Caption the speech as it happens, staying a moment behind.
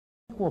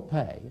equal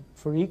pay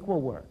for equal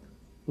work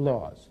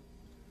laws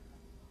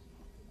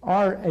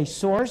are a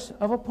source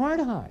of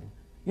apartheid.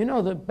 You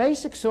know, the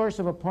basic source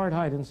of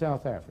apartheid in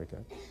South Africa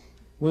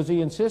was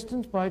the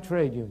insistence by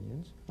trade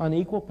unions on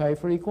equal pay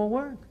for equal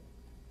work.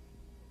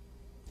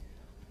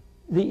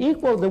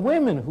 The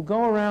women who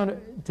go around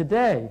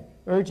today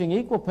urging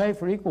equal pay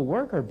for equal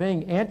work are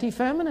being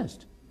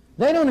anti-feminist.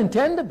 They don't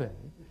intend to be,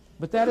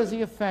 but that is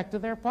the effect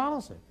of their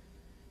policy.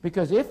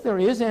 Because if there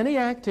is any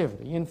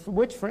activity in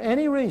which, for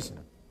any reason,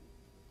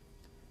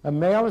 a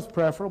male is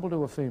preferable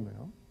to a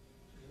female,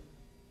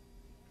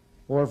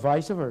 or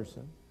vice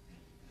versa,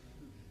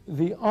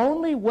 the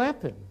only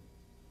weapon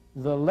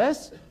the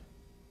less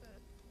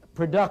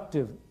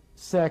productive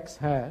sex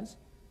has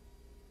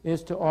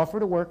is to offer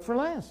to work for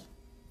less.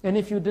 And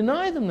if you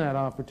deny them that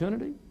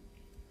opportunity,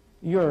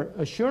 you're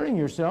assuring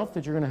yourself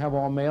that you're going to have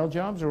all male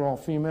jobs or all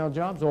female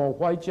jobs, all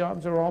white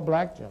jobs or all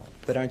black jobs.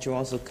 But aren't you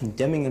also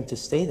condemning them to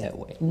stay that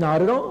way?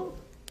 Not at all.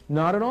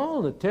 Not at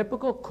all. The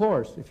typical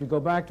course, if you go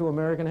back to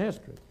American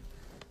history,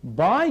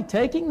 by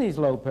taking these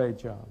low-paid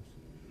jobs,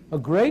 a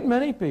great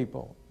many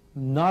people,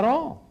 not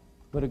all,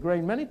 but a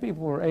great many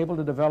people were able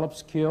to develop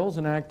skills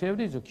and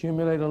activities,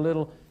 accumulate a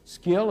little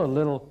skill, a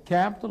little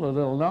capital, a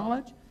little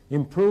knowledge,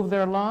 improve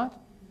their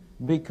lot,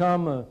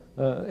 become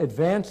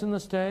advance in the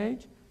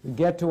stage,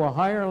 get to a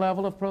higher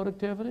level of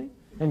productivity,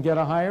 and get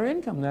a higher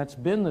income. That's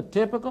been the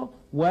typical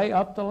way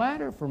up the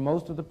ladder for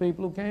most of the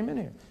people who came in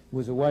here. It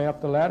was a way up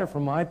the ladder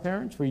for my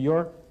parents, for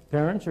your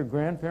parents or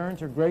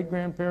grandparents or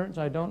great-grandparents,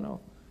 I don't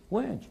know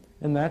which.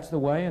 And that's the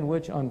way in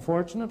which,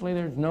 unfortunately,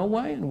 there's no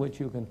way in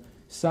which you can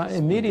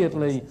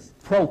immediately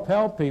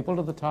propel people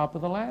to the top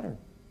of the ladder.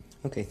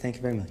 Okay, thank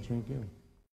you very much. Thank you.